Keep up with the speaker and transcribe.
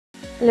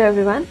Hello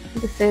everyone,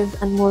 this is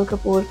Anmol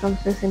Kapoor from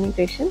Swiss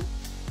Immigration,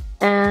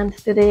 and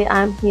today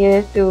I'm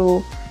here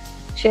to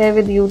share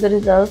with you the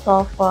results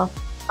of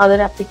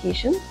other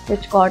applications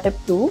which got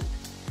approved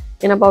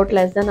in about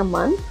less than a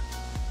month.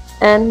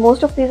 And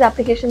most of these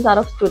applications are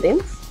of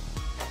students.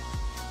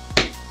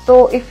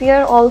 So if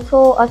you're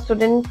also a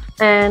student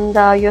and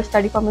your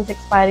study permit is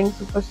expiring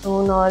super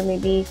soon, or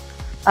maybe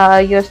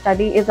your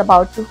study is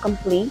about to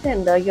complete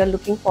and you're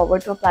looking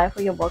forward to apply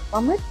for your work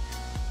permit,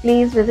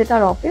 please visit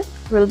our office.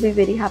 We'll be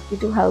very happy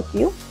to help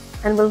you,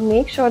 and we'll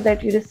make sure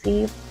that you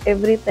receive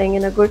everything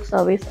in a good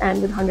service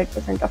and with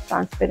 100% of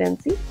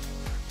transparency.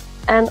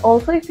 And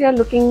also, if you are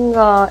looking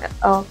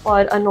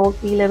for a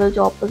no-fee level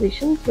job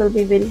positions, we'll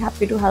be very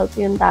happy to help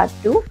you in that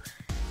too,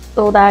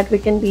 so that we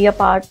can be a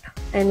part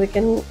and we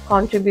can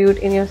contribute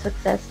in your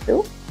success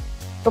too.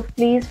 So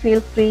please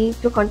feel free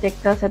to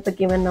contact us at the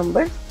given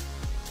numbers,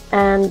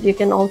 and you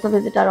can also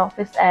visit our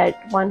office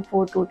at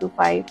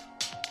 14225